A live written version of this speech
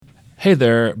Hey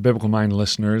there, Biblical Mind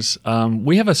listeners.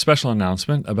 We have a special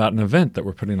announcement about an event that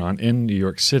we're putting on in New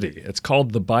York City. It's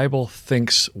called the Bible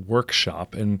Thinks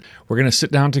Workshop, and we're going to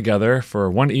sit down together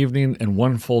for one evening and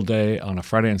one full day on a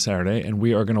Friday and Saturday, and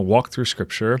we are going to walk through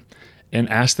Scripture and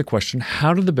ask the question,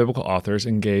 how do the biblical authors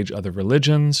engage other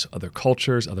religions, other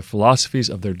cultures, other philosophies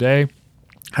of their day?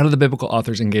 How do the biblical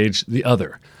authors engage the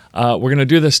other? We're going to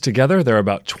do this together. There are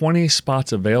about 20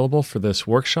 spots available for this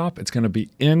workshop. It's going to be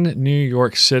in New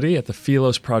York City at the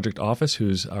Philos Project office,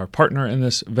 who's our partner in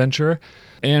this venture.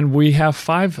 And we have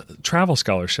 5 travel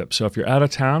scholarships. So if you're out of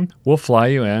town, we'll fly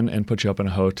you in and put you up in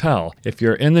a hotel. If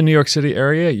you're in the New York City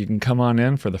area, you can come on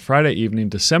in for the Friday evening,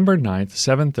 December 9th,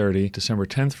 7:30, December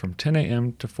 10th from 10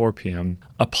 a.m. to 4 p.m.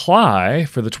 Apply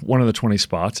for one of the 20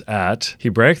 spots at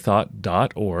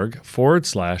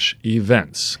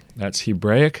hebraicthought.org/events. That's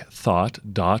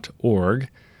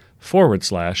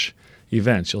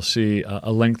hebraicthought.org/events. You'll see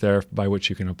a link there by which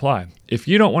you can apply. If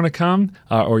you don't want to come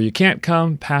or you can't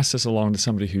come, pass this along to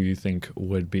somebody who you think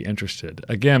would be interested.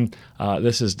 Again,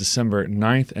 this is December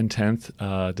 9th and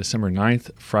 10th, December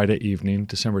 9th, Friday evening,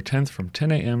 December 10th from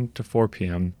 10 a.m. to 4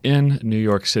 p.m. in New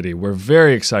York City. We're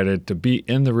very excited to be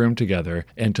in the room together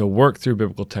and to work through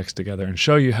biblical text together and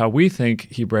show you how we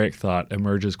think Hebraic thought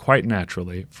emerges quite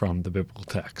naturally from the biblical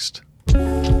text.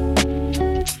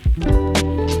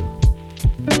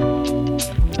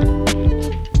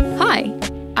 Hi,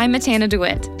 I'm Matana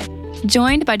DeWitt,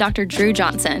 joined by Dr. Drew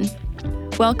Johnson.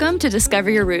 Welcome to Discover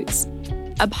Your Roots,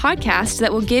 a podcast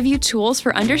that will give you tools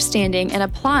for understanding and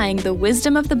applying the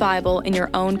wisdom of the Bible in your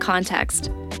own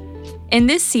context. In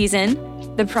this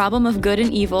season, The Problem of Good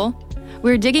and Evil,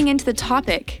 we're digging into the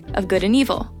topic of good and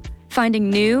evil, finding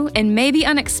new and maybe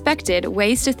unexpected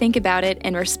ways to think about it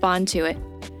and respond to it.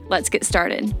 Let's get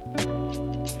started.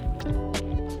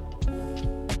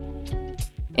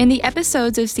 In the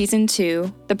episodes of Season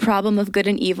 2, The Problem of Good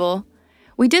and Evil,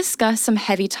 we discuss some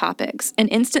heavy topics and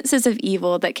instances of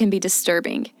evil that can be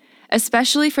disturbing,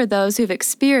 especially for those who've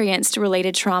experienced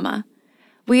related trauma.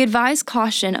 We advise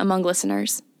caution among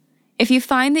listeners. If you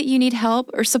find that you need help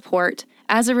or support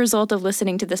as a result of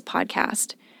listening to this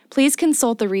podcast, please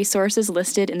consult the resources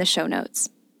listed in the show notes.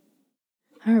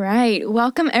 All right,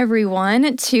 welcome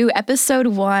everyone to episode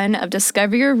 1 of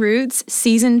Discover Your Roots,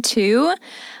 season 2.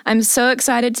 I'm so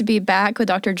excited to be back with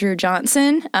Dr. Drew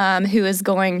Johnson, who is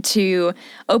going to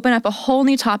open up a whole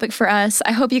new topic for us.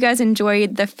 I hope you guys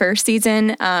enjoyed the first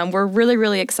season. We're really,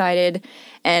 really excited,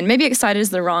 and maybe excited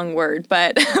is the wrong word,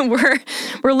 but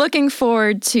we're looking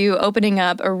forward to opening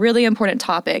up a really important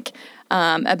topic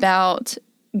about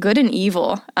good and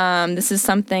evil. This is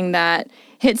something that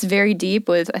hits very deep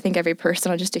with, I think, every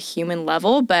person on just a human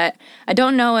level, but I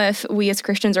don't know if we as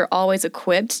Christians are always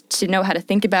equipped to know how to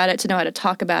think about it, to know how to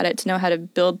talk about it, to know how to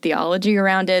build theology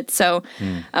around it. So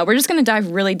we're just going to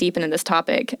dive really deep into this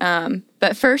topic.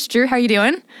 But first, Drew, how are you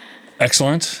doing?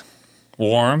 Excellent.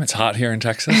 Warm. It's hot here in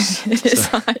Texas. It is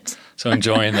hot. So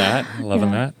enjoying that. Loving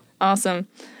that. Awesome.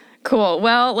 Cool.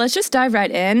 Well, let's just dive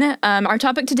right in. Our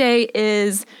topic today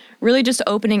is really just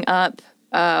opening up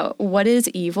what is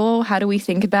evil? How do we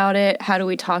think about it? How do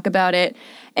we talk about it?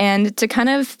 And to kind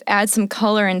of add some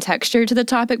color and texture to the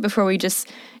topic before we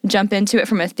just jump into it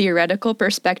from a theoretical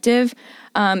perspective,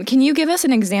 can you give us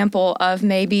an example of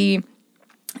maybe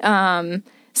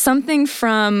something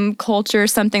from culture,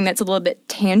 something that's a little bit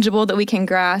tangible that we can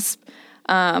grasp,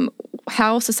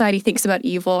 how society thinks about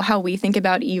evil, how we think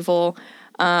about evil,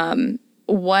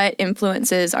 what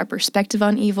influences our perspective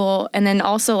on evil, and then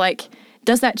also, like,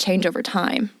 does that change over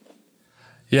time?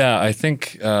 Yeah, I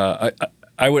think I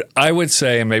would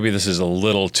say, and maybe this is a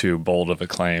little too bold of a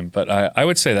claim, but I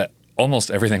would say that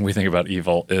almost everything we think about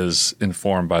evil is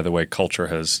informed by the way culture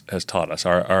has taught us.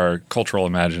 Our cultural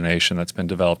imagination that's been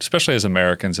developed, especially as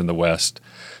Americans in the West,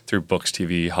 through books,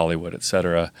 TV, Hollywood, et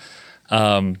cetera.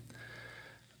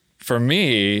 For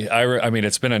me, I mean,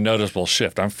 it's been a noticeable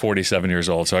shift. I'm 47 years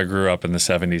old, so I grew up in the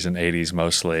 70s and 80s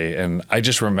mostly. And I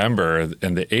just remember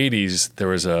in the 80s, there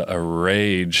was a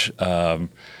rage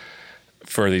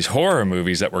for these horror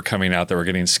movies that were coming out that were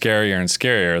getting scarier and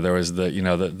scarier. There was the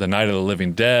Night of the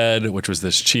Living Dead, which was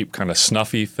this cheap kind of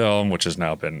snuffy film, which has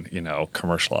now been,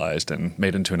 commercialized and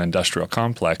made into an industrial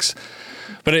complex.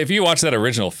 But if you watch that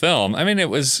original film, I mean,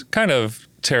 it was kind of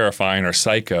terrifying or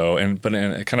psycho, but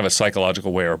in a kind of a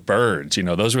psychological way, or Birds.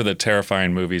 Those were the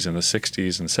terrifying movies in the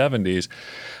 60s and 70s.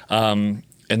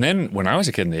 And then when I was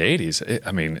a kid in the 80s,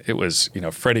 it was,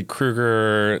 Freddy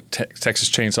Krueger, Texas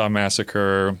Chainsaw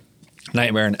Massacre,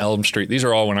 Nightmare on Elm Street. These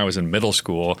are all when I was in middle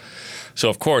school. So,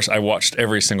 of course, I watched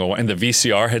every single one. And the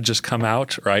VCR had just come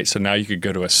out, right? So now you could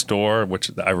go to a store,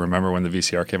 which I remember when the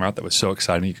VCR came out, that was so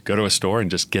exciting. You could go to a store and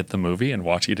just get the movie and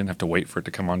watch it. You didn't have to wait for it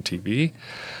to come on TV.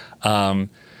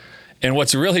 And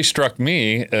what's really struck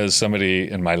me as somebody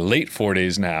in my late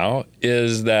 40s now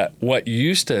is that what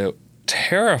used to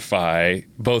terrify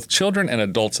both children and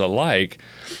adults alike,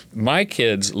 my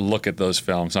kids look at those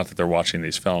films, not that they're watching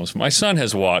these films. My son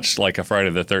has watched like a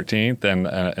Friday the 13th and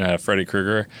a Freddy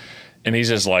Krueger, and he's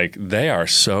just like, they are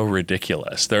so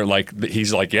ridiculous. They're like,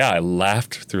 he's like, yeah, I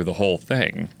laughed through the whole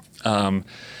thing.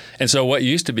 And so what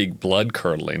used to be blood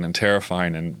curdling and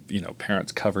terrifying and,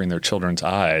 parents covering their children's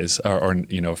eyes or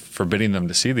forbidding them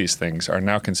to see these things are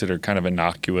now considered kind of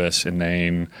innocuous,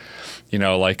 inane,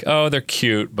 like, oh, they're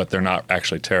cute, but they're not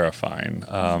actually terrifying.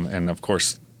 And of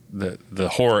course, the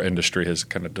horror industry has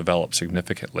kind of developed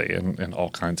significantly in all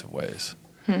kinds of ways.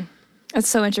 That's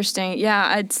so interesting.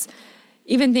 Yeah, it's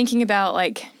even thinking about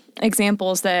like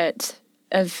examples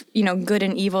of good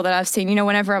and evil that I've seen.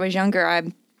 Whenever I was younger,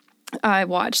 I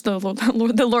watched the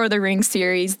Lord of the Rings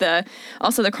series.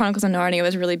 Also the Chronicles of Narnia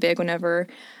was really big whenever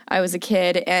I was a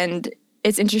kid, and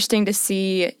it's interesting to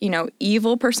see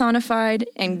evil personified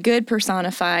and good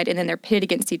personified, and then they're pitted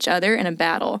against each other in a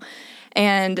battle.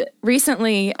 And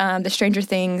recently, the Stranger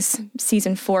Things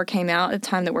season 4 came out at the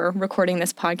time that we're recording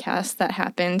this podcast. That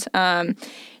happened.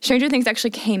 Stranger Things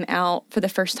actually came out for the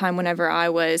first time whenever I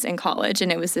was in college,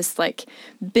 and it was this like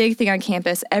big thing on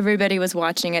campus. Everybody was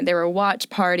watching it. There were watch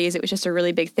parties. It was just a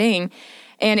really big thing.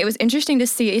 And it was interesting to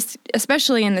see,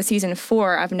 especially in the season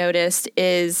 4, I've noticed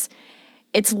is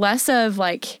it's less of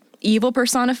like evil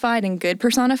personified and good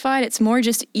personified. It's more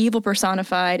just evil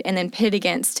personified and then pitted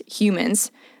against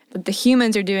humans. The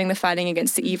humans are doing the fighting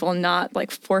against the evil, not like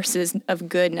forces of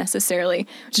good necessarily,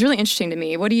 which is really interesting to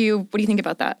me. What do you think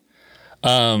about that?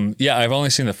 Yeah, I've only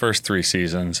seen the first 3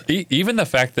 seasons. Even the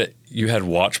fact that you had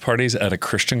watch parties at a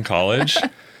Christian college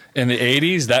in the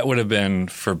 80s, that would have been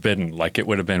forbidden. Like it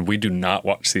would have been, we do not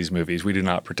watch these movies. We do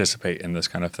not participate in this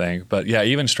kind of thing. But yeah,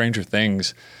 even Stranger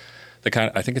Things,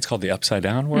 I think it's called the Upside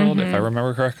Down World, if I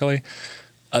remember correctly.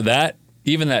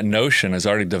 Even that notion is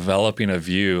already developing a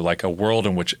view, like a world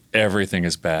in which everything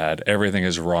is bad, everything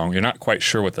is wrong. You're not quite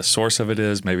sure what the source of it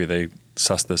is. Maybe they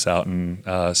sussed this out in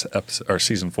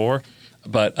season 4.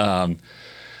 But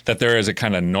that there is a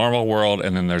kind of normal world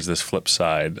and then there's this flip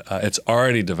side. It's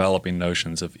already developing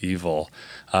notions of evil.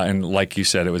 And like you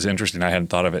said, it was interesting. I hadn't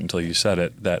thought of it until you said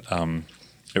it, that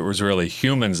it was really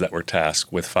humans that were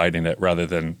tasked with fighting it rather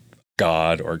than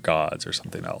God or gods or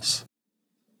something else.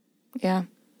 Yeah.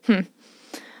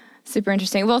 Super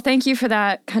interesting. Well, thank you for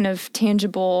that kind of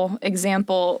tangible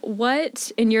example.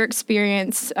 What, in your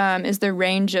experience, is the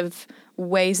range of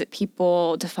ways that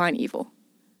people define evil?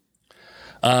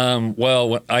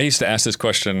 Well, I used to ask this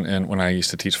question, and when I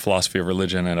used to teach philosophy of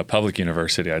religion at a public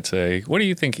university, I'd say, what do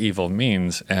you think evil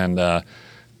means? And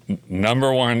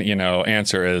number one,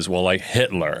 answer is, well, like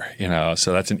Hitler,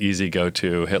 so that's an easy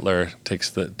go-to. Hitler takes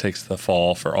the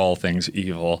fall for all things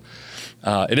evil.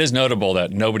 It is notable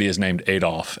that nobody is named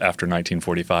Adolf after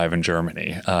 1945 in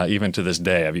Germany. Even to this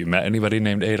day, have you met anybody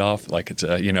named Adolf? Like it's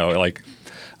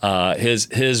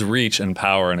his reach and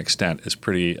power and extent is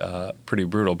pretty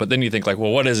brutal. But then you think like,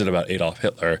 well, what is it about Adolf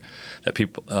Hitler that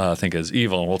people think is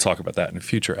evil? And we'll talk about that in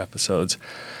future episodes.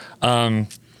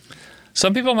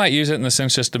 Some people might use it in the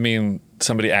sense just to mean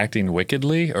somebody acting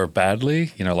wickedly or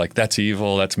badly. Like that's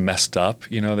evil, that's messed up.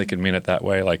 They could mean it that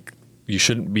way. Like you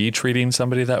shouldn't be treating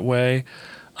somebody that way.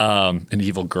 An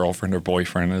evil girlfriend or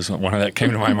boyfriend is one that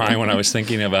came to my mind when I was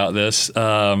thinking about this.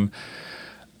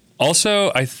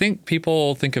 Also, I think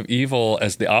people think of evil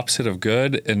as the opposite of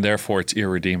good, and therefore it's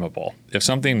irredeemable. If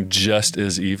something just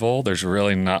is evil, there's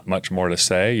really not much more to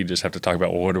say. You just have to talk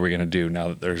about, well, what are we going to do now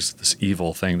that there's this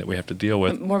evil thing that we have to deal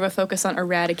with? More of a focus on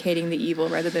eradicating the evil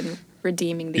rather than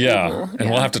redeeming the evil. Yeah, and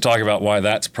we'll have to talk about why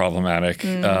that's problematic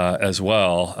as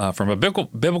well, from a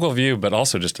biblical view, but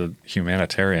also just a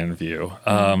humanitarian view.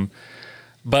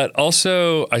 But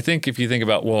also, I think if you think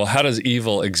about, well, how does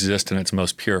evil exist in its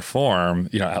most pure form,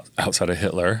 outside of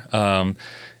Hitler?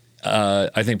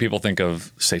 I think people think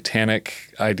of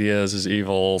satanic ideas as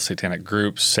evil, satanic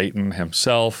groups, Satan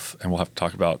himself, and we'll have to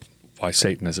talk about why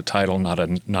Satan is a title, not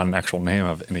an actual name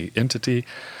of any entity,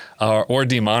 or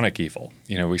demonic evil.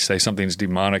 We say something's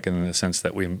demonic in the sense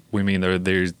that we mean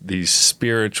there's these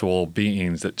spiritual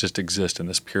beings that just exist in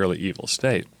this purely evil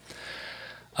state.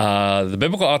 The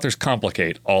biblical authors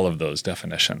complicate all of those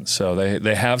definitions. So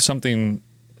they have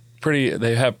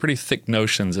pretty thick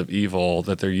notions of evil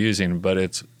that they're using, but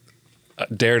it's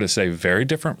dare to say, very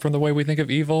different from the way we think of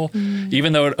evil,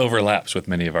 even though it overlaps with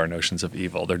many of our notions of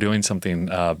evil. They're doing something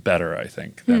better, I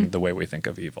think, than the way we think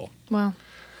of evil. Wow.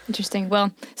 Interesting.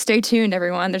 Well, stay tuned,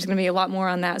 everyone. There's going to be a lot more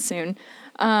on that soon.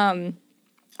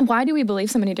 Why do we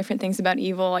believe so many different things about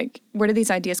evil? Like, where do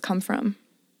these ideas come from?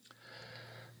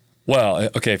 Well,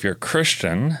 okay, if you're a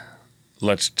Christian,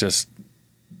 let's just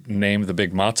name the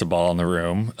big matzo ball in the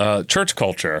room, church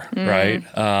culture, right?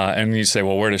 And you say,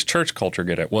 well, where does church culture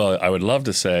get it? Well, I would love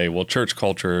to say, well, church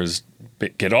cultures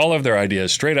get all of their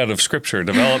ideas straight out of Scripture,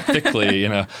 developed thickly,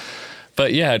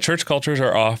 But yeah, church cultures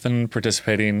are often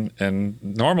participating in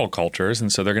normal cultures,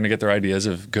 and so they're going to get their ideas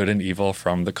of good and evil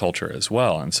from the culture as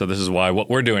well. And so this is why what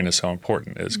we're doing is so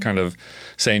important, is kind of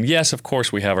saying, yes, of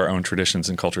course, we have our own traditions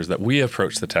and cultures that we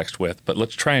approach the text with, but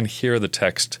let's try and hear the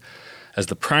text as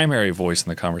the primary voice in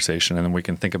the conversation, and then we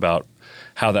can think about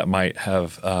how that might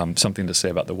have something to say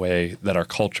about the way that our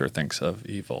culture thinks of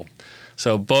evil.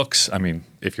 So books, I mean,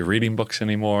 if you're reading books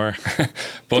anymore,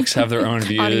 books have their own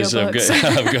views of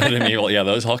good and evil. Yeah,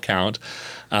 those all count.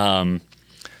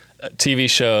 TV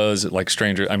shows like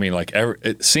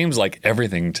it seems like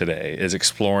everything today is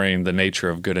exploring the nature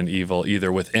of good and evil,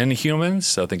 either within humans.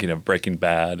 So thinking of Breaking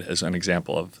Bad as an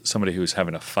example of somebody who's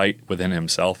having a fight within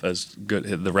himself as good,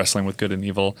 the wrestling with good and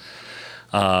evil,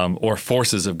 or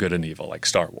forces of good and evil, like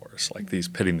Star Wars, like these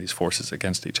pitting these forces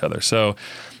against each other. So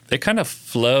it kind of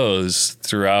flows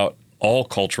throughout all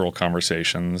cultural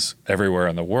conversations everywhere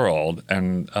in the world.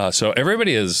 And so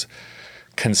everybody is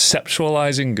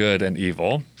conceptualizing good and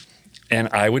evil. And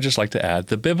I would just like to add,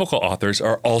 the biblical authors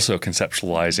are also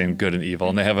conceptualizing good and evil,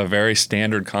 and they have a very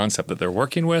standard concept that they're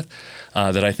working with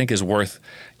that I think is worth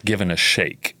giving a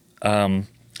shake. Now,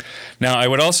 I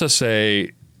would also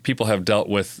say people have dealt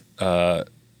with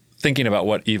thinking about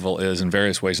what evil is in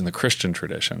various ways in the Christian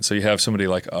tradition. So you have somebody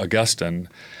like Augustine,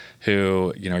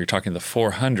 who, you're talking the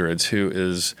 400s, who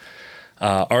is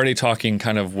already talking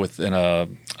kind of within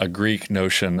a Greek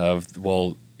notion of,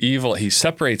 well, evil. He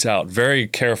separates out very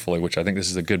carefully, which I think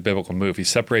this is a good biblical move. He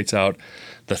separates out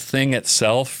the thing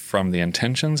itself from the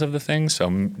intentions of the thing. So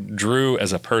Drew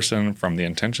as a person from the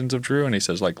intentions of Drew. And he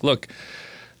says, like, look,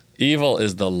 evil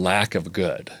is the lack of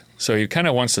good. So he kind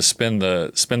of wants to spin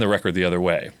the record the other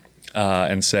way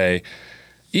and say,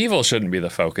 evil shouldn't be the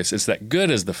focus. It's that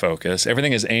good is the focus.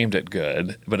 Everything is aimed at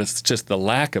good, but it's just the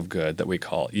lack of good that we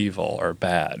call evil or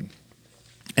bad.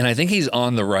 And I think he's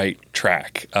on the right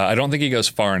track. I don't think he goes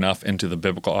far enough into the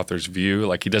biblical author's view.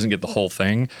 Like, he doesn't get the whole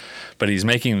thing, but he's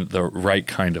making the right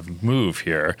kind of move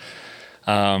here.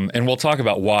 And we'll talk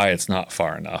about why it's not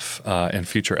far enough in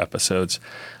future episodes.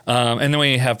 And then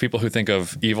we have people who think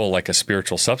of evil like a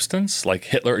spiritual substance, like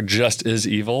Hitler just is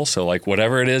evil. So like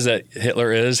whatever it is that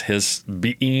Hitler is, his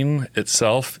being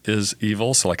itself is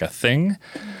evil, so like a thing.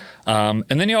 And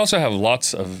then you also have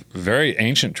lots of very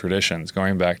ancient traditions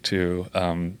going back to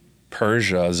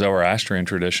Persia, Zoroastrian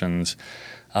traditions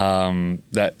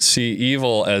that see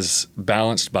evil as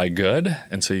balanced by good.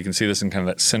 And so you can see this in kind of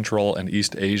that Central and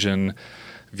East Asian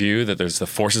view, that there's the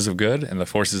forces of good and the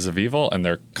forces of evil, and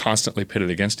they're constantly pitted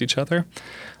against each other.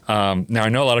 Now, I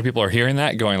know a lot of people are hearing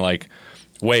that going like,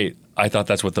 wait, I thought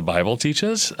that's what the Bible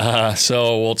teaches.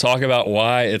 So we'll talk about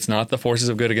why it's not the forces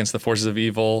of good against the forces of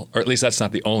evil, or at least that's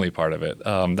not the only part of it.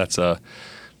 That's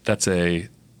a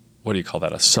what do you call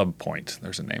that? A sub-point.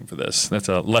 There's a name for this. That's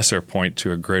a lesser point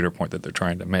to a greater point that they're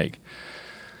trying to make.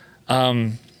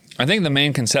 I think the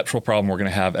main conceptual problem we're going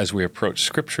to have as we approach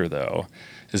Scripture, though,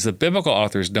 is the biblical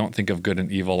authors don't think of good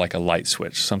and evil like a light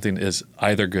switch. Something is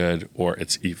either good or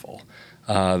it's evil.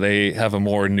 They have a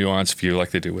more nuanced view like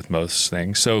they do with most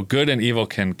things. So good and evil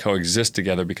can coexist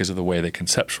together because of the way they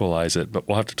conceptualize it, but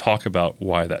we'll have to talk about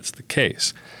why that's the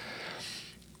case.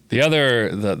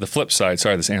 The flip side,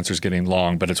 sorry, this answer is getting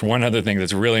long, but it's one other thing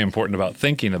that's really important about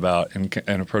thinking about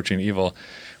and approaching evil.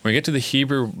 When we get to the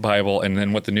Hebrew Bible, and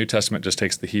then what the New Testament just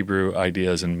takes the Hebrew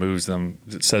ideas and moves them,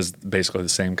 it says basically the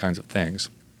same kinds of things.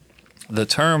 The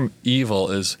term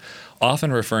evil is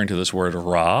often referring to this word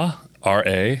ra,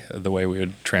 R-A, the way we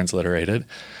would transliterate it.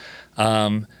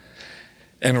 And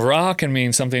ra can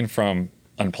mean something from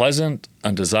unpleasant,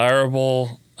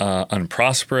 undesirable,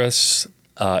 unprosperous.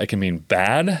 It can mean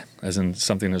bad, as in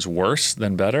something is worse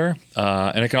than better.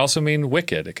 And it can also mean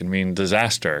wicked. It can mean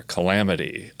disaster,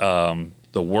 calamity,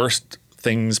 the worst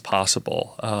things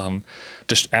possible,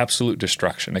 just absolute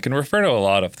destruction. It can refer to a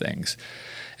lot of things.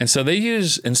 And so they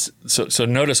use, so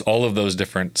notice all of those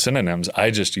different synonyms I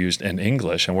just used in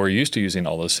English, and we're used to using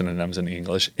all those synonyms in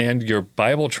English, and your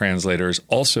Bible translators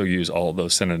also use all of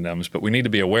those synonyms, but we need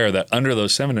to be aware that under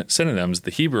those synonyms,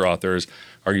 the Hebrew authors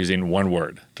are using one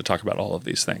word to talk about all of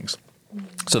these things.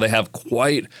 So they have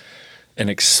quite an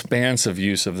expansive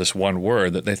use of this one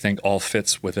word that they think all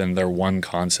fits within their one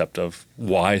concept of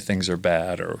why things are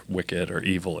bad or wicked or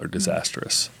evil or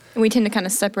disastrous. And we tend to kind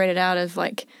of separate it out of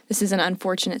like, this is an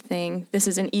unfortunate thing, this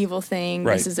is an evil thing,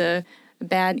 Right. this is a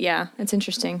bad, yeah, it's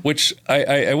interesting. Which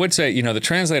I would say, the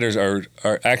translators are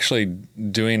actually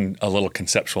doing a little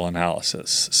conceptual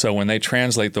analysis. So when they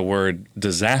translate the word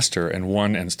disaster in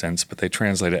one instance, but they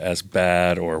translate it as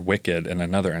bad or wicked in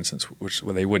another instance, which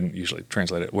they wouldn't usually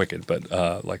translate it wicked, but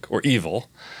or evil.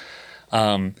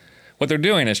 What they're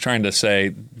doing is trying to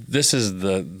say this is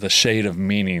the shade of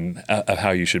meaning of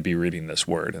how you should be reading this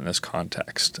word in this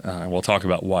context. And we'll talk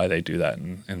about why they do that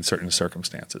in certain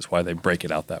circumstances, why they break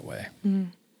it out that way.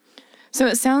 So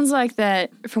it sounds like that,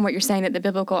 from what you're saying, that the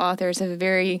biblical authors have a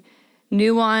very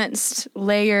nuanced,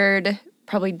 layered,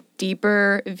 probably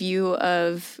deeper view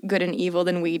of good and evil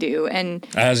than we do. And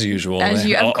as usual, of course.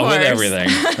 With everything.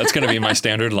 That's going to be my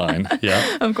standard line.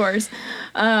 Yeah. Of course.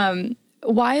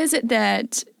 Why is it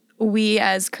that we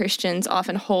as Christians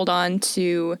often hold on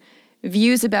to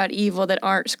views about evil that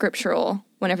aren't scriptural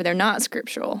whenever they're not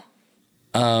scriptural?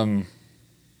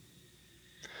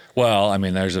 Well,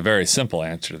 there's a very simple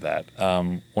answer to that.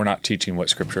 We're not teaching what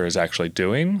Scripture is actually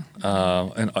doing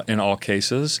in all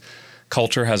cases.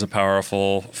 Culture has a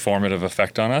powerful formative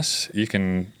effect on us. You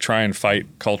can try and fight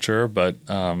culture, but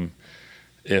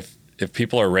if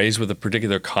people are raised with a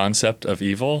particular concept of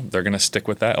evil, they're going to stick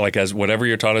with that. Like as whatever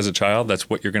you're taught as a child, that's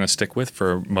what you're going to stick with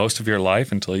for most of your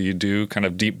life until you do kind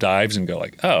of deep dives and go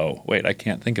like, oh, wait, I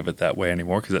can't think of it that way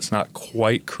anymore because that's not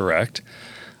quite correct.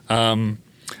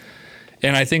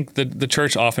 And I think the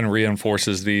church often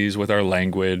reinforces these with our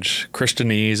language.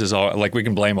 Christianese is all like we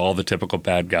can blame all the typical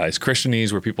bad guys.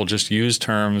 Christianese where people just use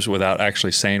terms without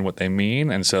actually saying what they mean,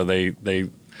 and so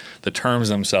the terms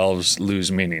themselves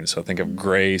lose meaning. So think of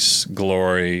grace,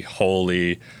 glory,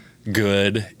 holy,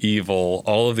 good, evil.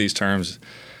 All of these terms,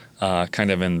 kind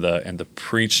of in the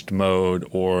preached mode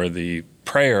or the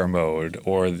prayer mode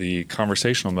or the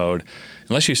conversational mode.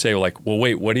 Unless you say like, well,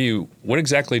 wait, what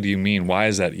exactly do you mean? Why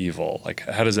is that evil? Like,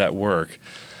 how does that work?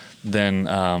 Then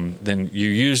you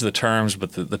use the terms,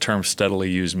 but the terms steadily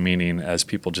use meaning as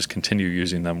people just continue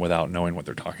using them without knowing what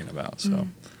they're talking about. So,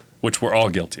 which we're all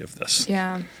guilty of this.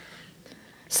 Yeah.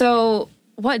 So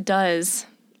what does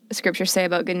Scripture say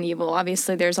about good and evil?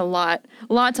 Obviously, there's a lot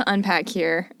to unpack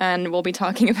here, and we'll be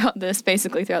talking about this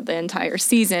basically throughout the entire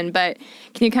season, but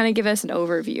can you kind of give us an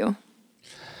overview?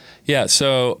 Yeah,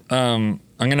 so I'm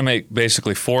going to make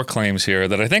basically 4 claims here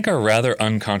that I think are rather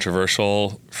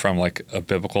uncontroversial from like a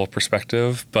biblical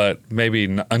perspective, but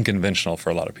maybe unconventional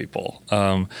for a lot of people.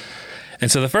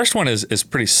 And so the first one is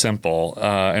pretty simple,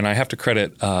 and I have to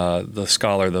credit the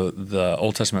scholar, the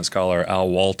Old Testament scholar Al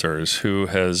Walters, who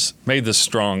has made this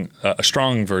a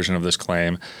strong version of this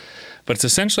claim. But it's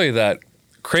essentially that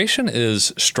creation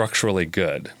is structurally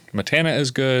good. Matana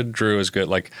is good, Drew is good.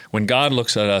 Like when God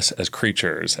looks at us as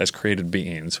creatures, as created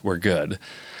beings, we're good.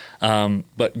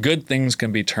 But good things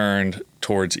can be turned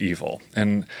towards evil.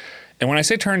 And when I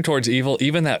say turn towards evil,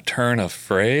 even that turn of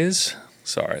phrase,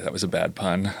 sorry, that was a bad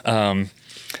pun.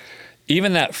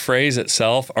 Even that phrase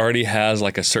itself already has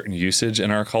like a certain usage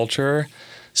in our culture.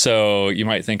 So you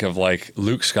might think of like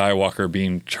Luke Skywalker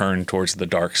being turned towards the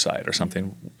dark side or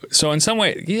something. So in some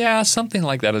way, yeah, something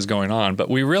like that is going on. But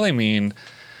we really mean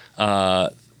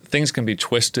things can be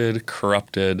twisted,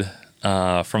 corrupted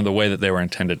from the way that they were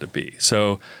intended to be.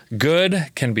 So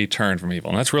good can be turned from evil.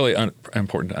 And that's really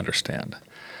important to understand.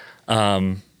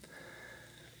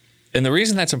 And the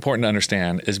reason that's important to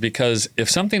understand is because if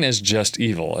something is just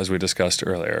evil, as we discussed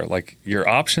earlier, like your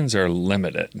options are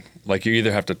limited. Like you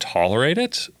either have to tolerate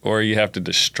it or you have to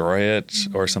destroy it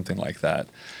or something like that.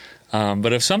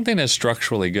 But if something is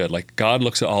structurally good, like God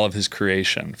looks at all of his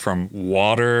creation, from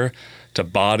water to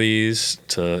bodies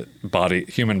to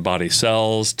human body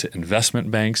cells to investment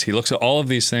banks. He looks at all of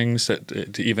these things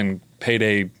to even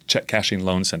payday check cashing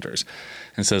loan centers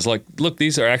and says, look,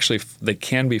 these are actually, they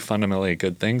can be fundamentally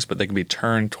good things, but they can be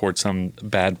turned towards some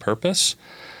bad purpose.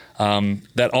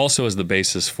 That also is the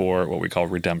basis for what we call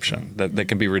redemption, that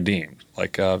can be redeemed.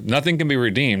 Like nothing can be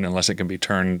redeemed unless it can be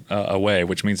turned away,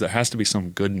 which means there has to be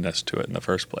some goodness to it in the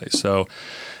first place. So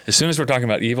as soon as we're talking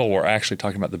about evil, we're actually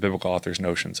talking about the biblical author's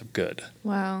notions of good.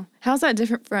 Wow. How's that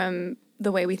different from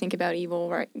the way we think about evil,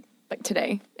 right? Like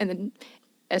today, and then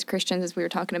as Christians, as we were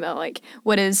talking about, like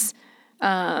what is,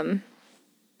 how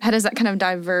does that kind of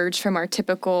diverge from our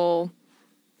typical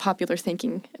popular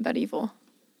thinking about evil?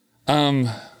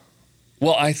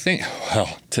 Well, I think,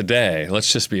 today,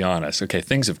 let's just be honest. Okay,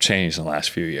 things have changed in the last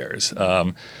few years.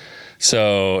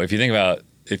 So if you think about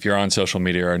if you're on social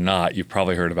media or not, you've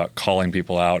probably heard about calling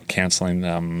people out, canceling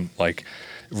them. Like,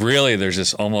 really, there's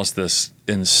just almost this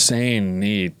insane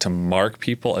need to mark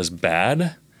people as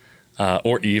bad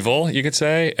or evil, you could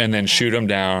say, and then shoot them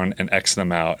down and X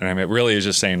them out. And I mean, it really is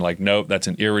just saying, like, nope, that's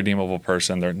an irredeemable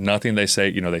person. Nothing they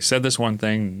say, they said this one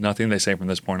thing, nothing they say from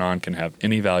this point on can have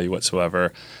any value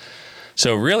whatsoever.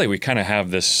 So really, we kind of have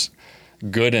this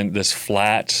good and this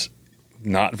flat,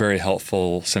 not very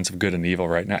helpful sense of good and evil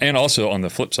right now. And also on the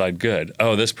flip side, good.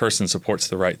 Oh, this person supports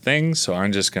the right things, so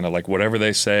I'm just going to, like, whatever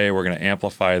they say, we're going to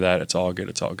amplify that. It's all good.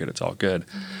 It's all good. It's all good.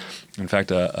 In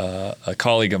fact, a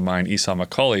colleague of mine, Esau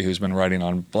McCauley, who's been writing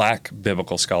on Black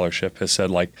biblical scholarship, has said,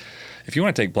 like, if you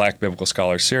want to take Black biblical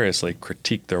scholars seriously,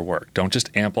 critique their work. Don't just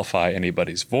amplify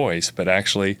anybody's voice, but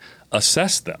actually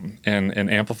assess them and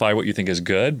amplify what you think is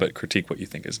good, but critique what you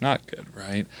think is not good,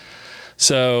 right?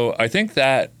 So I think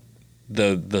that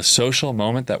the social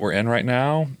moment that we're in right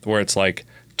now, where it's like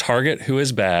target who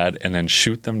is bad and then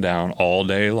shoot them down all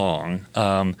day long,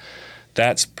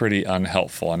 that's pretty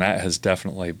unhelpful, and that has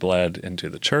definitely bled into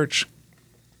the church.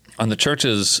 On the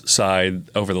church's side,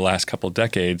 over the last couple of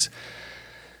decades,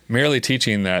 merely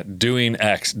teaching that doing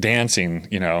X, dancing,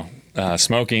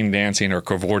 smoking, dancing, or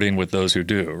cavorting with those who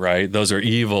do, right? Those are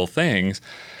evil things.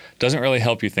 Doesn't really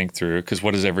help you think through, because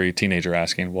what is every teenager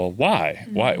asking? Well, why?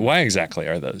 Why exactly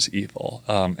are those evil?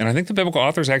 And I think the biblical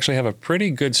authors actually have a pretty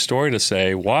good story to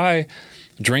say why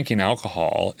drinking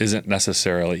alcohol isn't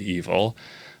necessarily evil,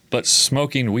 but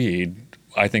smoking weed,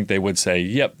 I think they would say,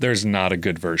 yep, there's not a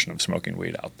good version of smoking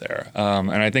weed out there.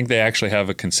 And I think they actually have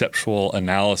a conceptual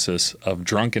analysis of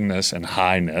drunkenness and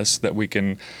highness that we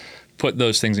can put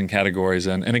those things in categories.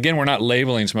 And again, we're not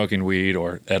labeling smoking weed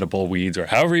or edible weeds or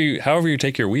however you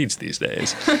take your weeds these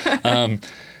days.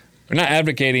 We're not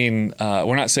advocating,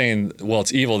 we're not saying, well,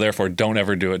 it's evil, therefore don't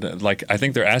ever do it. Like, I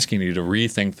think they're asking you to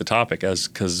rethink the topic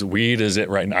because weed is it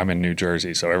right now. I'm in New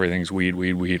Jersey, so everything's weed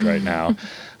right now.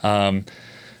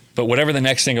 But whatever the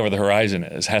next thing over the horizon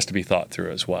is has to be thought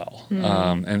through as well.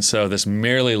 And so this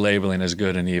merely labeling as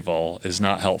good and evil is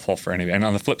not helpful for anybody. And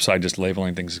on the flip side, just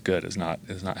labeling things as good is not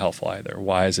helpful either.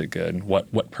 Why is it good?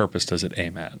 What purpose does it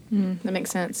aim at? That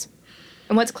makes sense.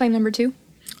 And what's claim number 2?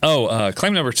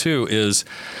 Claim number 2 is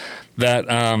that,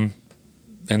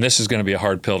 and this is going to be a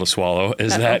hard pill to swallow,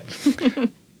 is that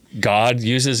God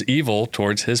uses evil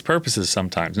towards his purposes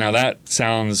sometimes. Now that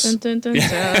sounds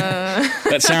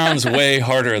that sounds way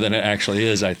harder than it actually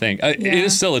is, I think. It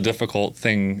is still a difficult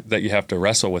thing that you have to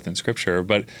wrestle with in Scripture,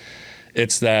 but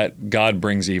it's that God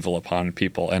brings evil upon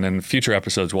people. And in future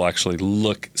episodes, we'll actually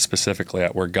look specifically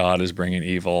at where God is bringing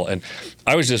evil. And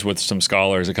I was just with some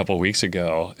scholars a couple of weeks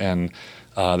ago, and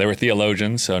they were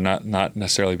theologians, so not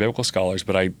necessarily biblical scholars,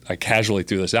 but I casually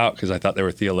threw this out because I thought they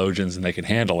were theologians and they could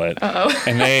handle it.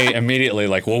 And they immediately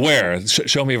like, well, where?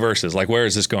 Show me verses. Like, where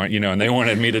is this going? And they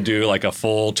wanted me to do like a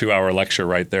full 2-hour lecture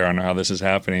right there on how this is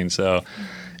happening. So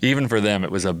even for them,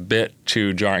 it was a bit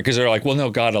too jarring because they're like, well,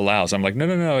 no, God allows. I'm like,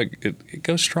 no, it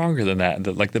goes stronger than that.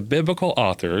 Like, the biblical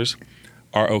authors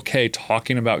are okay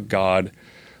talking about God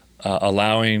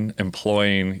allowing,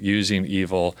 employing, using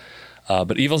evil.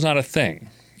 But evil's not a thing.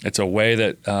 It's a way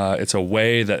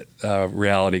that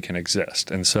reality can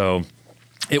exist, and so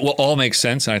it will all make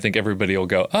sense. And I think everybody will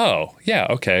go, "Oh, yeah,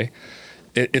 okay.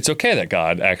 It's okay that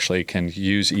God actually can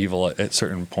use evil at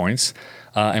certain points,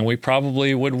 and we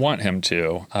probably would want Him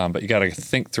to. But you got to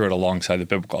think through it alongside the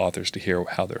biblical authors to hear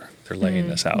how they're laying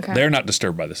this out. Okay. They're not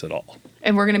disturbed by this at all.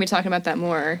 And we're going to be talking about that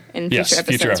more in future episodes,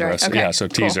 future right? episodes. Okay. Yeah. So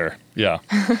cool. Teaser. Yeah.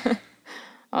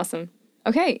 Awesome.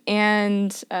 Okay,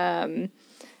 and so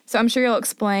I'm sure you'll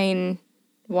explain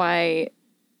why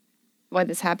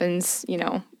this happens,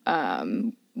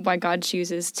 why God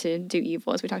chooses to do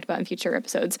evil, as we talked about in future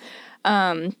episodes.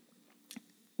 But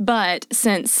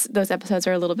since those episodes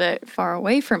are a little bit far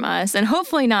away from us, and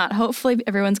hopefully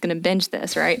everyone's going to binge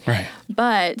this, right? Right.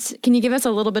 But can you give us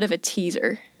a little bit of a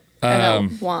teaser about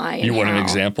why? You want an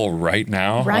example right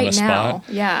now? Right on the spot?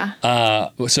 now, yeah.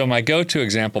 So my go-to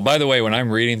example, by the way, when I'm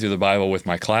reading through the Bible with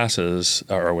my classes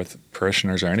or with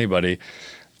parishioners or anybody,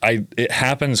 it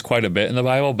happens quite a bit in the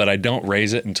Bible, but I don't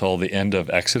raise it until the end of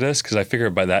Exodus because I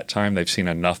figure by that time they've seen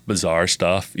enough bizarre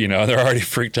stuff. They're already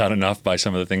freaked out enough by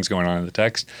some of the things going on in the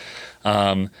text.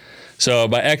 So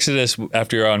by Exodus,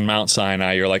 after you're on Mount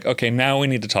Sinai, you're like, okay, now we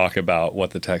need to talk about what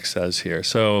the text says here.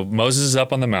 So Moses is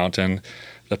up on the mountain.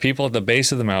 The people at the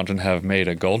base of the mountain have made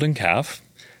a golden calf,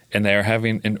 and they are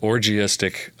having an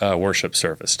orgiastic worship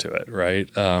service to it, right?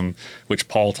 Which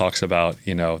Paul talks about,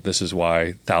 this is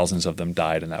why thousands of them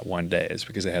died in that one day, is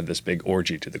because they had this big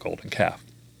orgy to the golden calf.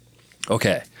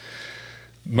 Okay.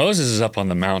 Moses is up on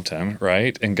the mountain,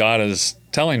 right? And God is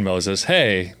telling Moses,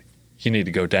 hey, you need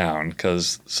to go down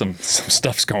because some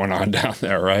stuff's going on down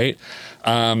there, right?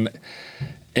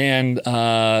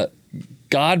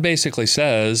 God basically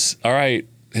says, all right,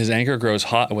 his anger grows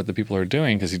hot at what the people are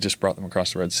doing because he just brought them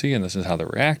across the Red Sea and this is how they're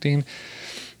reacting.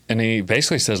 And he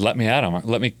basically says, let me at them.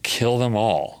 Let me kill them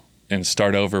all and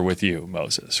start over with you,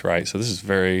 Moses, right? So this is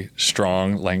very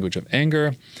strong language of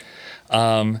anger.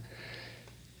 And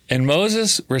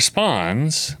Moses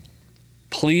responds,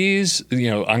 please,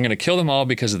 I'm going to kill them all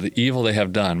because of the evil they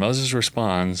have done. Moses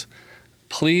responds,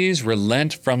 please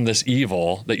relent from this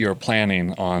evil that you're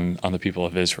planning on the people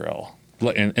of Israel.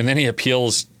 And then he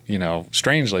appeals,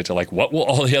 strangely to what will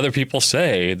all the other people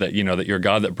say that you're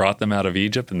God that brought them out of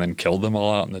Egypt and then killed them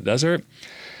all out in the desert.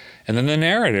 And then the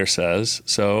narrator says,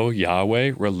 so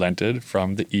Yahweh relented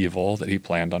from the evil that he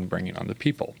planned on bringing on the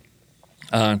people.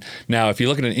 Now, if you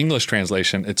look at an English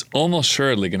translation, it's almost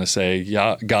surely going to say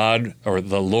God or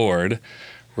the Lord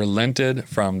relented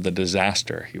from the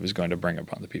disaster he was going to bring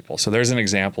upon the people. So there's an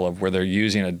example of where they're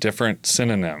using a different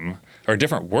synonym or a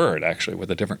different word, actually,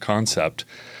 with a different concept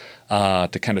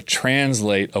to kind of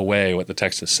translate away what the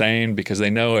text is saying, because they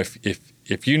know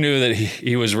if you knew that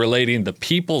he was relating the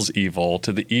people's evil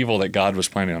to the evil that God was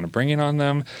planning on bringing on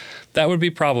them, that would be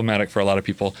problematic for a lot of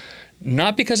people,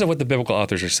 not because of what the biblical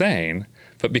authors are saying,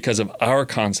 but because of our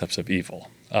concepts of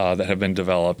evil that have been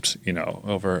developed,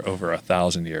 over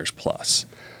 1,000 years plus.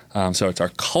 So it's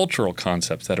our cultural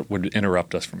concepts that would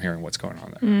interrupt us from hearing what's going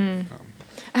on there.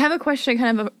 I have a question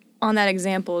kind of on that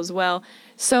example as well.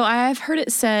 So I've heard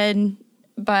it said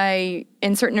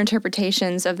in certain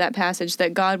interpretations of that passage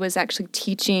that God was actually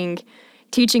teaching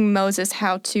Moses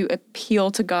how to appeal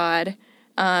to God,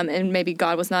 and maybe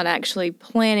God was not actually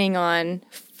planning on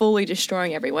fully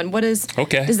destroying everyone. Does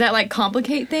that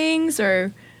complicate things,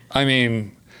 or? I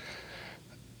mean,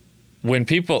 when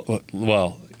people,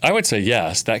 I would say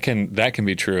yes, that can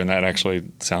be true, and that actually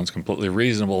sounds completely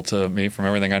reasonable to me from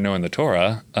everything I know in the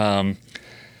Torah.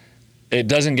 It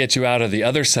doesn't get you out of the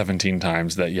other 17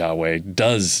 times that Yahweh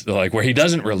does, where he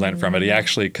doesn't relent from it. He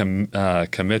actually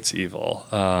commits evil.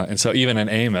 And so even in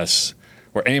Amos,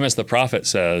 where Amos the prophet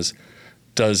says,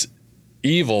 does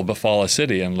evil befall a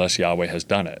city unless Yahweh has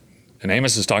done it? And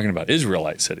Amos is talking about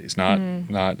Israelite cities, not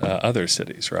other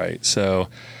cities, right? So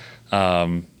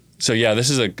yeah, this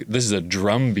is a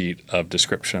drumbeat of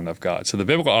description of God. So the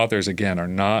biblical authors, again, are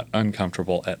not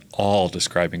uncomfortable at all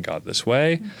describing God this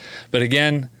way. But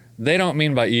again, they don't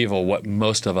mean by evil what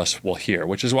most of us will hear,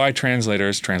 which is why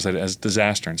translators translate it as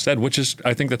disaster instead,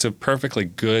 I think that's a perfectly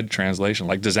good translation.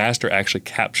 Disaster actually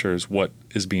captures what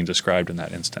is being described in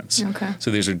that instance. Okay.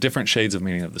 So these are different shades of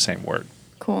meaning of the same word.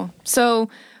 Cool. So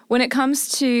when it comes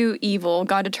to evil,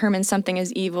 God determines something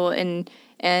as evil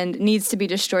and needs to be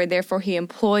destroyed. Therefore, he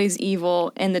employs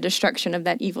evil in the destruction of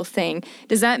that evil thing.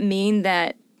 Does that mean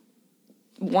that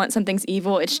once something's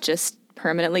evil, it's just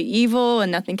permanently evil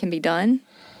and nothing can be done?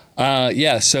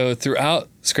 So throughout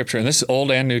Scripture, and this is Old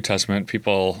and New Testament,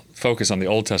 people focus on the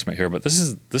Old Testament here, but this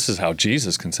is how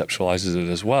Jesus conceptualizes it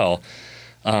as well.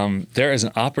 There is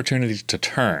an opportunity to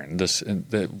turn.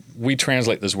 We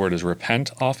translate this word as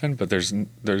repent often, but there's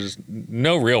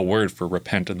no real word for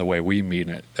repent in the way we mean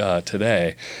it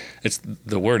today.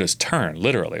 The word is turn,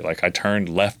 literally. I turned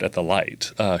left at the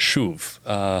light, shuv,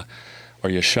 or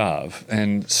yeshav,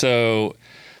 and so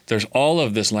there's all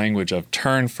of this language of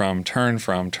turn,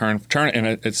 and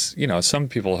it's some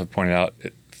people have pointed out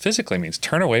it physically means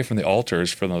turn away from the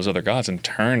altars for those other gods and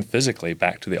turn physically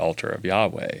back to the altar of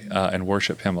Yahweh and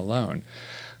worship him alone.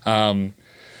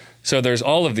 So there's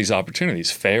all of these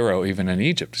opportunities. Pharaoh, even in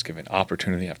Egypt, is given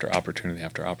opportunity after opportunity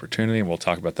after opportunity, and we'll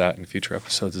talk about that in future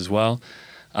episodes as well,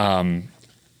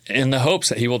 in the hopes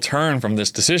that he will turn from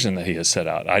this decision that he has set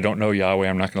out. I don't know Yahweh.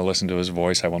 I'm not going to listen to his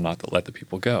voice. I will not let the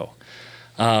people go.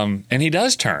 And he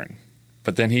does turn,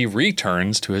 but then he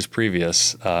returns to his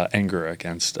previous anger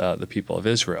against the people of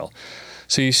Israel.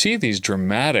 So you see these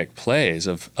dramatic plays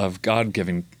of God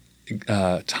giving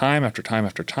time after time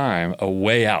after time a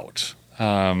way out.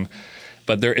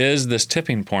 But there is this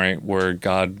tipping point where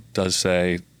God does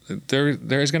say,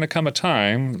 there is going to come a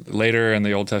time, later in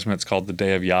the Old Testament it's called the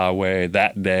day of Yahweh,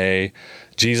 that day.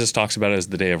 Jesus talks about it as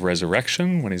the day of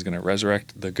resurrection, when he's going to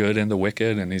resurrect the good and the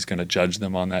wicked, and he's going to judge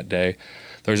them on that day.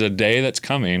 There's a day that's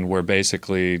coming where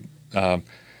basically,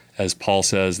 as Paul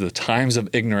says, the times of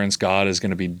ignorance God is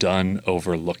going to be done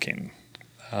overlooking.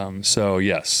 So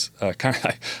yes, I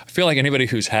feel like anybody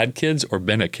who's had kids or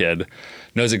been a kid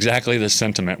knows exactly the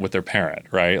sentiment with their parent,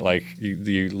 right?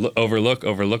 You overlook.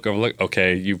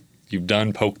 Okay, you've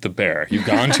done poked the bear. You've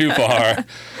gone too far,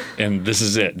 and this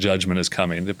is it. Judgment is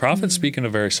coming. The prophets speak in a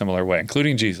very similar way,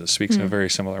 including Jesus speaks in a very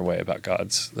similar way about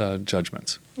God's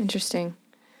judgments. Interesting.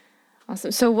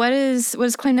 Awesome. So what is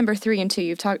claim number 3 and 2?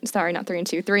 You've talked, sorry, not 3 and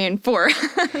 2, 3 and 4.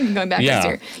 Going back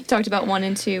here. You talked about 1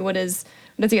 and 2. What is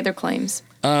the other claims?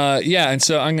 And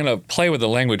so I'm going to play with the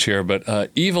language here,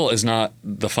 but evil is not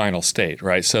the final state,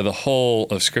 right? So the whole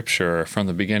of Scripture, from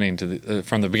the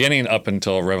beginning up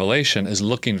until Revelation, is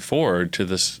looking forward to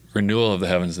this renewal of the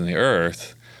heavens and the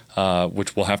earth,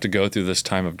 which will have to go through this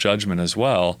time of judgment as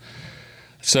well.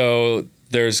 So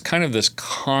there's kind of this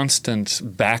constant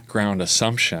background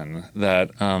assumption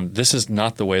that this is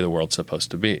not the way the world's supposed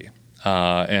to be,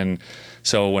 and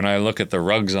so when I look at the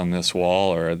rugs on this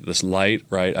wall or this light,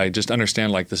 right, I just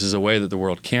understand like this is a way that the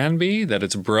world can be, that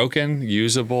it's broken,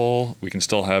 usable, we can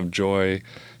still have joy,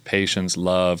 patience,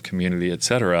 love, community,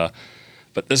 etc.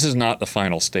 But this is not the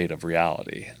final state of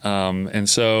reality. And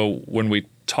so when we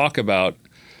talk about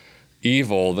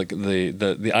evil,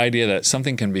 the idea that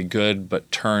something can be good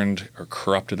but turned or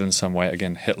corrupted in some way.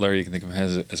 Again, Hitler, you can think of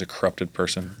him as a corrupted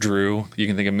person. Drew, you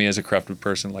can think of me as a corrupted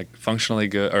person, like functionally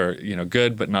good or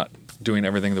good but not doing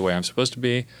everything the way I'm supposed to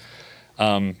be.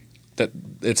 That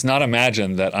it's not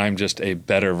imagined that I'm just a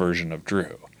better version of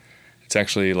Drew. It's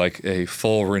actually like a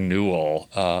full renewal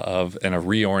and a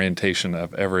reorientation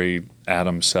of every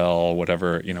atom, cell,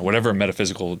 whatever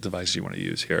metaphysical device you want to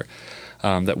use here.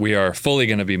 That we are fully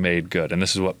going to be made good. And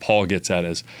this is what Paul gets at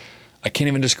is, I can't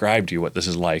even describe to you what this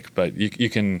is like, but you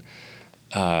can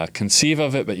conceive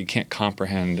of it, but you can't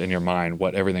comprehend in your mind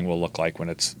what everything will look like when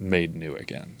it's made new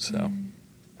again. So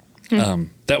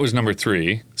that was number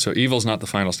 3. So evil's not the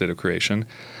final state of creation.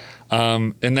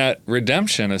 And that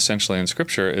redemption essentially in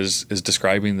Scripture is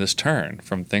describing this turn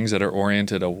from things that are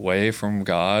oriented away from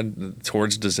God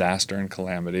towards disaster and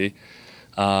calamity,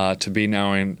 to be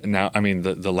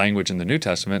the language in the New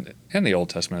Testament and the Old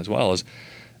Testament as well is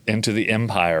into the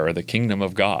empire or the kingdom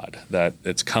of God, that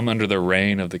it's come under the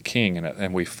reign of the king,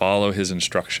 and we follow his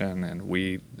instruction, and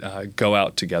we go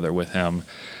out together with him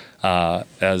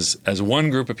as one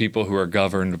group of people who are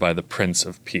governed by the Prince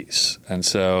of Peace. And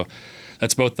so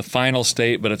that's both the final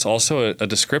state, but it's also a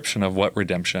description of what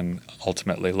redemption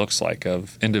ultimately looks like,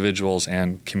 of individuals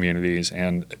and communities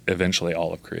and eventually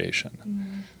all of creation.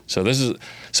 Mm-hmm.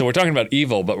 So we're talking about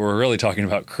evil, but we're really talking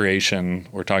about creation.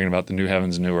 We're talking about the new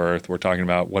heavens, new earth. We're talking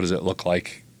about what does it look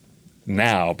like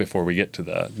now before we get to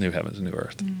the new heavens, new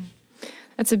earth. Mm.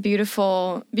 That's a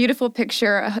beautiful, beautiful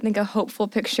picture. I think a hopeful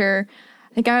picture.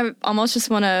 I think I almost just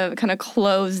want to kind of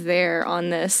close there on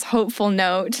this hopeful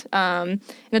note, in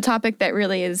a topic that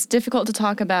really is difficult to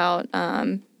talk about,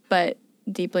 but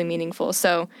deeply meaningful.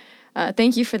 So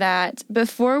thank you for that.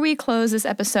 Before we close this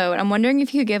episode, I'm wondering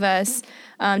if you could give us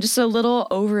just a little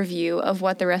overview of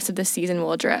what the rest of the season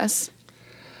will address.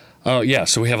 Oh, yeah.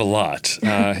 So we have a lot.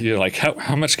 You're like,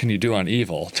 how much can you do on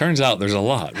evil? Turns out there's a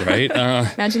lot, right?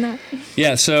 Imagine that.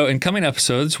 Yeah. So in coming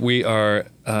episodes, we are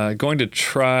going to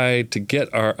try to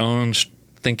get our own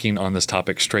thinking on this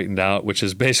topic straightened out, which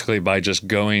is basically by just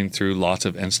going through lots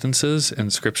of instances in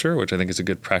Scripture, which I think is a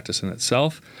good practice in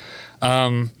itself.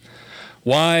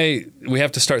 Why we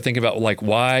have to start thinking about like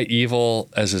why evil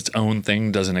as its own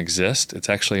thing doesn't exist. It's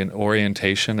actually an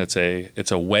orientation. It's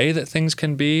a way that things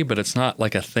can be, but it's not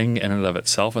like a thing in and of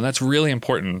itself. And that's really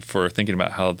important for thinking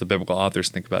about how the biblical authors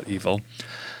think about evil.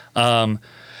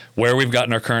 Where we've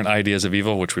gotten our current ideas of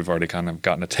evil, which we've already kind of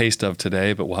gotten a taste of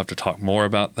today, but we'll have to talk more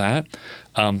about that.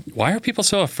 Why are people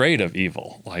so afraid of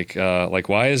evil? Like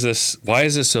why is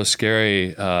this so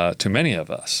scary to many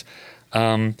of us?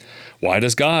 Why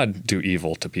does God do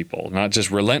evil to people? Not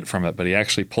just relent from it, but he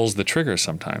actually pulls the trigger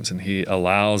sometimes, and he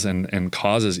allows and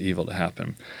causes evil to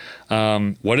happen.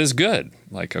 What is good?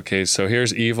 Like, okay, so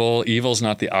here's evil. Evil's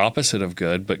not the opposite of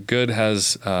good, but good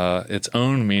has its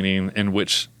own meaning in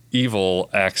which evil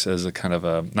acts as a kind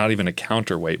of not even a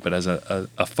counterweight, but as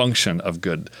a function of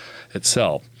good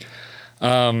itself.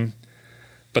 But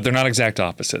they're not exact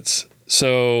opposites.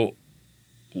 So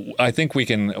I think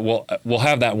we'll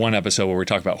have that one episode where we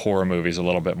talk about horror movies a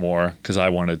little bit more, because I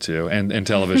wanted to, and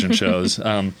television shows.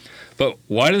 But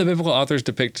why do the biblical authors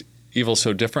depict evil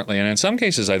so differently? And in some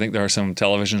cases, I think there are some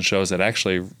television shows that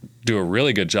actually do a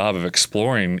really good job of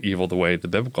exploring evil the way the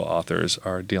biblical authors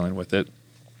are dealing with it.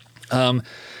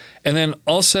 And then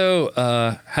also,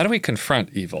 how do we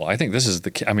confront evil? I think this is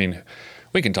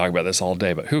we can talk about this all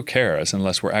day, but who cares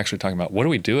unless we're actually talking about what do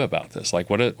we do about this? Like,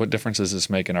 what difference does this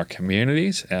make in our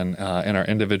communities and in our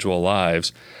individual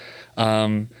lives?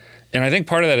 And I think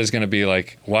part of that is going to be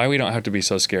like why we don't have to be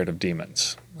so scared of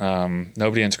demons.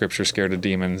 Nobody in Scripture is scared of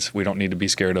demons. We don't need to be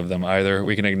scared of them either.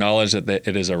 We can acknowledge that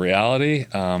it is a reality,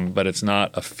 but it's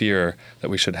not a fear that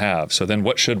we should have. So then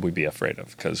what should we be afraid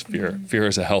of? Because fear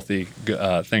is a healthy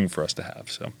thing for us to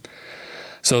have.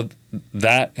 So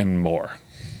that and more.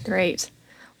 Great.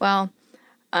 Well,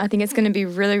 I think it's going to be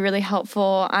really, really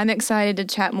helpful. I'm excited to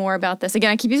chat more about this.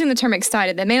 Again, I keep using the term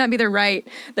excited. That may not be the right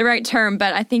term,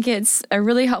 but I think it's a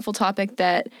really helpful topic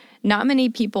that not many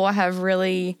people have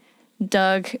really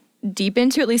dug deep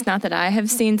into, at least not that I have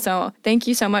seen. So thank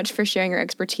you so much for sharing your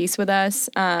expertise with us.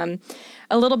 A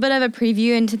little bit of a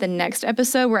preview into the next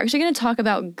episode. We're actually going to talk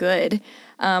about good.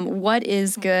 What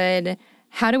is good?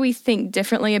 How do we think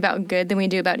differently about good than we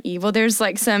do about evil? There's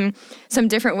like some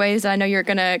different ways that I know you're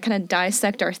going to kind of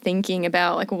dissect our thinking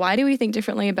about, like, why do we think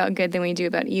differently about good than we do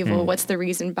about evil? What's the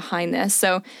reason behind this?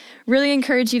 So really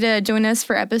encourage you to join us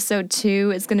for episode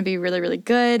 2. It's going to be really, really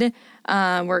good.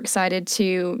 We're excited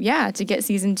to get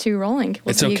season 2 rolling.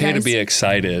 It's okay to be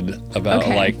excited about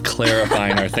like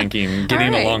clarifying our thinking,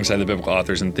 getting alongside the biblical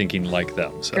authors and thinking like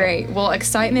them. So. Great. Well,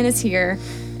 excitement is here,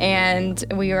 and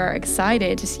we are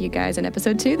excited to see you guys in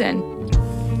episode 2 then.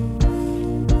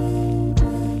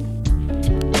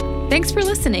 Thanks for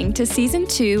listening to season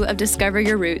 2 of Discover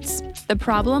Your Roots, The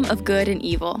Problem of Good and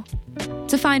Evil.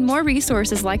 To find more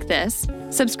resources like this,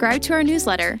 subscribe to our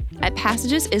newsletter at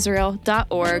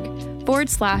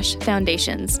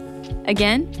passagesisrael.org/foundations.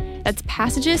 Again, that's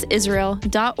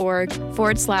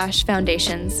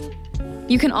passagesisrael.org/foundations.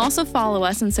 You can also follow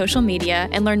us on social media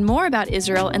and learn more about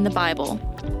Israel and the Bible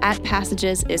at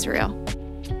Passages Israel.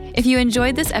 If you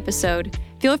enjoyed this episode,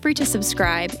 feel free to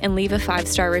subscribe and leave a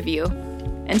 5-star review.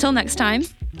 Until next time,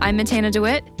 I'm Matana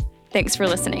DeWitt. Thanks for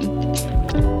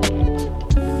listening.